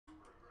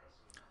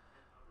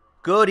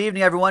Good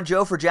evening, everyone.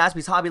 Joe for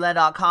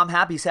JaspysHobbyland.com.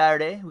 Happy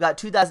Saturday. We got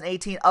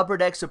 2018 Upper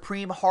Deck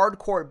Supreme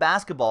Hardcourt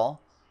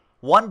Basketball.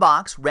 One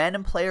box,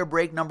 random player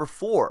break number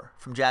 4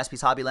 from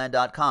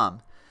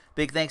JaspysHobbyland.com.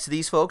 Big thanks to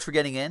these folks for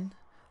getting in.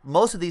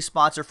 Most of these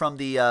spots are from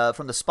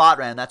the spot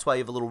random. That's why you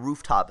have a little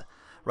rooftop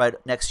right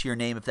next to your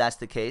name if that's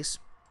the case.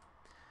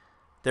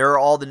 There are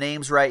all the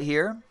names right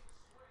here.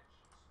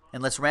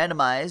 And let's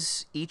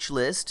randomize each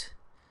list.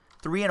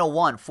 3 and a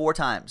 1, 4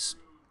 times.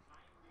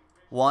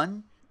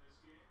 1,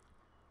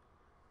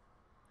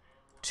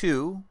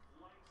 2,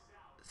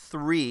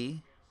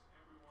 3,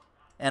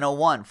 and a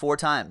 1, 4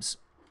 times.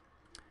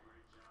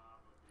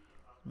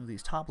 Move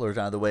these topplers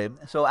out of the way.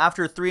 So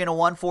after 3 and a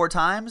 1, 4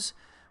 times,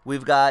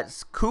 we've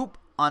got Coop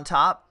on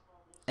top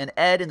and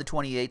Ed in the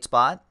 28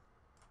 spot.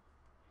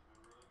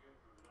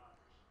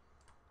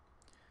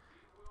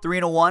 3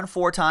 and a 1,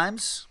 4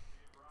 times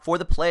for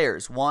the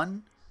players.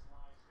 1,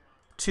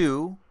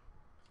 2,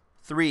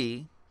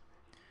 3,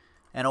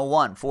 and a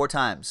 1, 4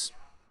 times.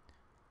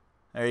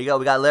 There you go.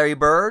 We got Larry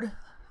Bird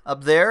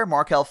up there,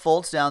 Markelle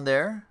Fultz down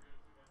there.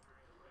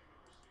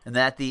 And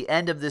at the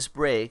end of this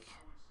break,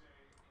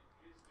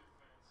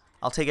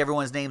 I'll take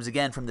everyone's names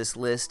again from this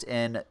list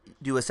and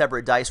do a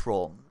separate dice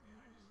roll.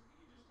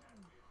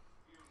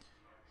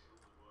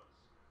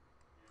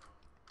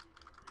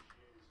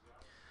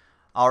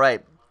 All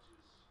right.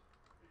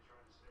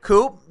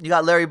 Coop, you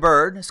got Larry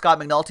Bird, Scott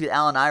McNulty,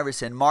 Allen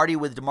Iverson, Marty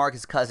with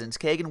DeMarcus Cousins,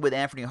 Kagan with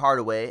Anthony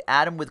Hardaway,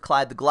 Adam with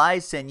Clyde the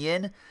Glide, Sen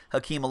Yin,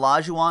 Hakeem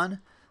Olajuwon,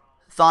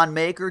 Thon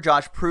Maker,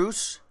 Josh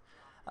Pruce,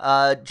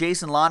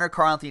 Jason Lahner,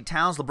 Karl Anthony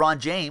Towns, LeBron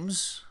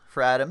James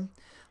for Adam.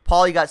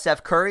 Paul, you got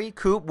Steph Curry,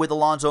 Coop with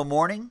Alonzo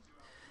Mourning,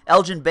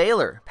 Elgin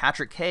Baylor,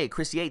 Patrick K,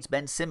 Chris Yates,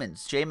 Ben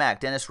Simmons, J-Mac,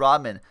 Dennis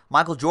Rodman,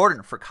 Michael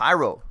Jordan for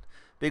Cairo,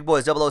 Big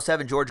Boys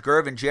 007, George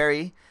Gervin,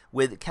 Jerry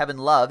with Kevin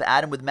Love,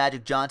 Adam with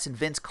Magic Johnson,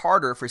 Vince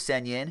Carter for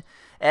Sen Yin.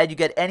 Ed, you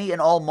get any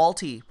and all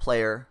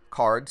multiplayer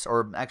cards,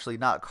 or actually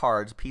not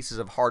cards, pieces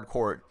of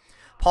hardcourt.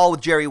 Paul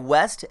with Jerry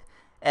West,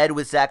 Ed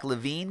with Zach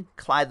LaVine,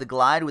 Clyde the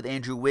Glide with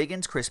Andrew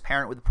Wiggins, Chris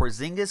Parent with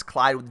Porzingis,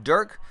 Clyde with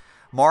Dirk,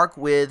 Mark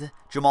with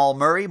Jamal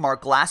Murray,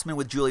 Mark Glassman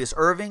with Julius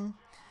Erving,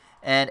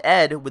 and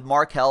Ed with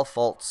Markelle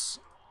Fultz.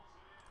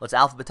 Let's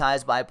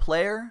alphabetize by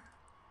player,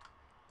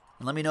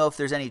 and let me know if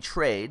there's any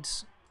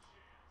trades.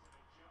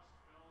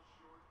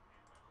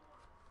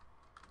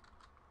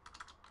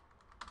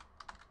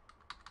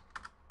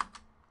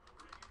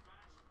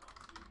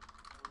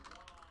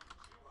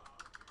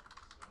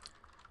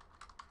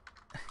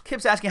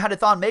 Kip's asking, how did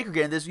Thon Maker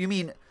get in this? You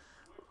mean,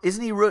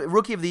 isn't he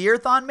Rookie of the Year,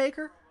 Thon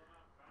Maker?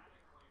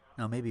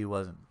 No, maybe he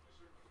wasn't.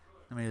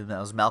 Maybe that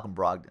was Malcolm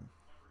Brogdon.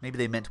 Maybe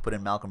they meant to put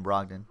in Malcolm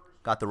Brogdon.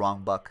 Got the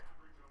wrong buck.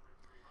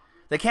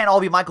 They can't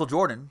all be Michael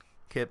Jordan,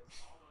 Kip.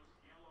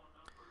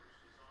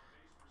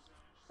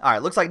 All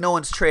right, looks like no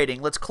one's trading.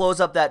 Let's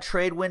close up that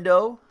trade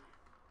window.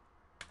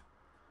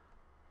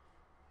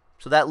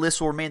 So that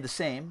list will remain the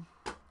same.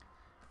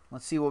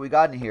 Let's see what we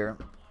got in here.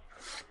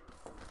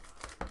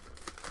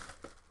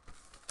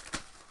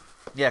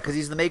 Yeah, because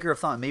he's the maker of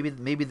Thon.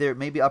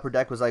 Maybe Upper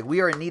Deck was like, we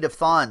are in need of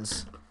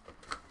Thons.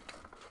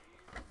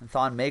 And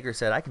Thon Maker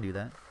said, I can do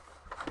that.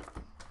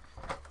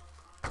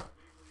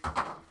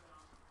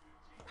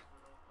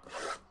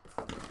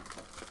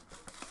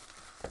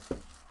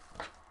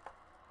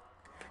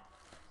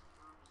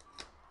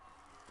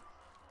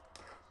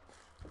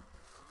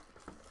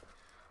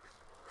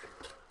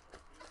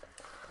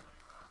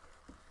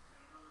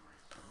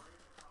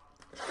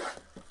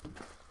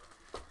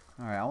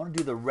 All right, I want to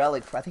do the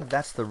relic. I think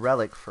that's the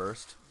relic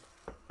first.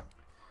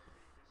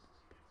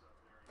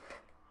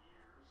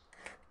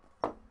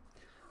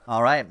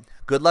 All right.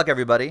 Good luck,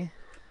 everybody.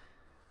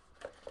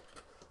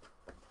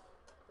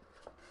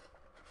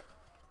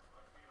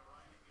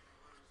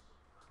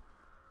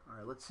 All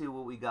right, let's see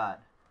what we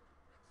got.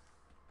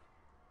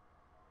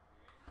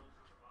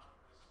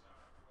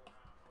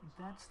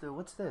 That's the,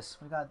 what's this?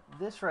 We got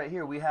this right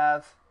here. We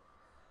have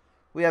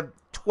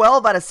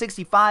 12 out of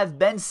 65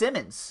 Ben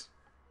Simmons.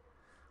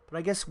 But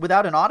I guess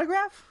without an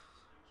autograph?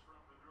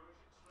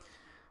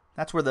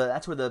 That's where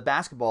the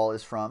basketball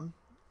is from.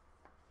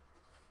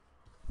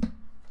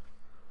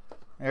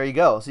 There you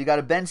go. So you got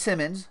a Ben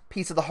Simmons,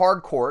 piece of the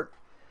hard court.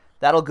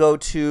 That'll go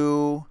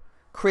to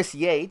Chris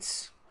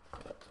Yates.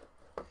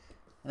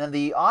 And then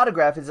the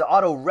autograph is the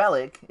auto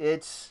relic.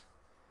 It's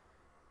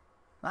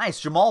nice.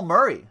 Jamal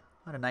Murray.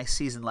 Had a nice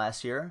season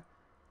last year.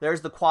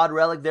 There's the quad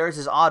relic. There's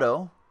his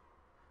auto.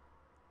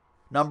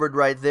 Numbered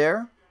right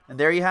there. And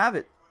there you have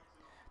it.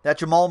 That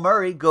Jamal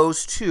Murray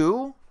goes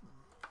to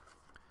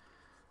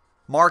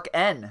Mark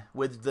N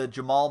with the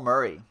Jamal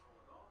Murray.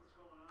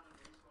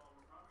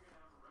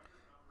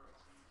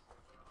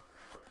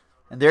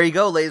 And there you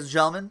go, ladies and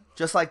gentlemen.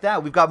 Just like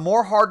that, we've got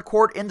more hard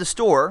court in the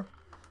store.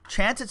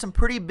 Chance at some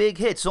pretty big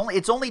hits.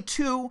 It's only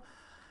two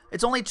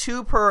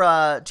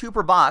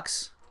per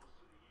box.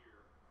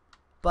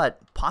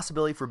 But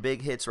possibility for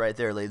big hits right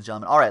there, ladies and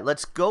gentlemen. All right,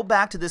 let's go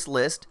back to this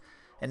list.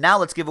 And now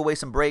let's give away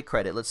some break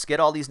credit. Let's get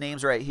all these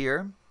names right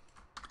here.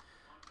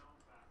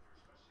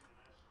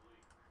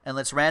 And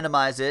let's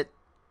randomize it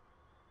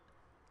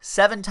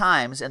 7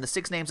 times, and the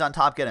 6 names on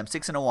top get them.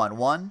 6 and a 1.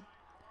 1,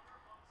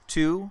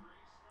 2,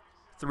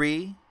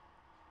 3,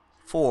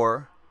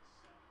 4,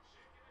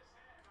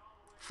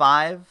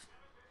 5,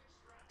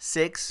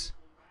 6,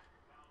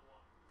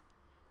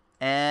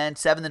 and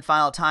 7th and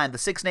final time. The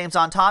 6 names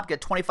on top get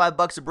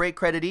 $25 of break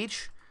credit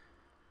each.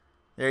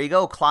 There you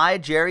go.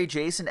 Clyde, Jerry,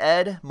 Jason,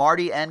 Ed,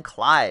 Marty, and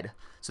Clyde.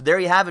 So there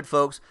you have it,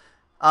 folks.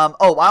 I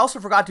also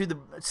forgot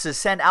to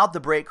send out the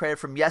break credit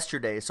from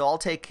yesterday, so I'll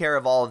take care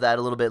of all of that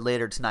a little bit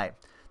later tonight.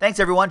 Thanks,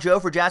 everyone. Joe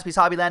for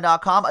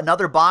JaspysHobbyland.com.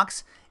 Another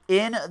box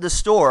in the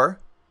store.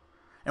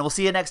 And we'll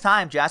see you next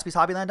time.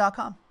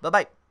 JaspysHobbyland.com.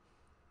 Bye-bye.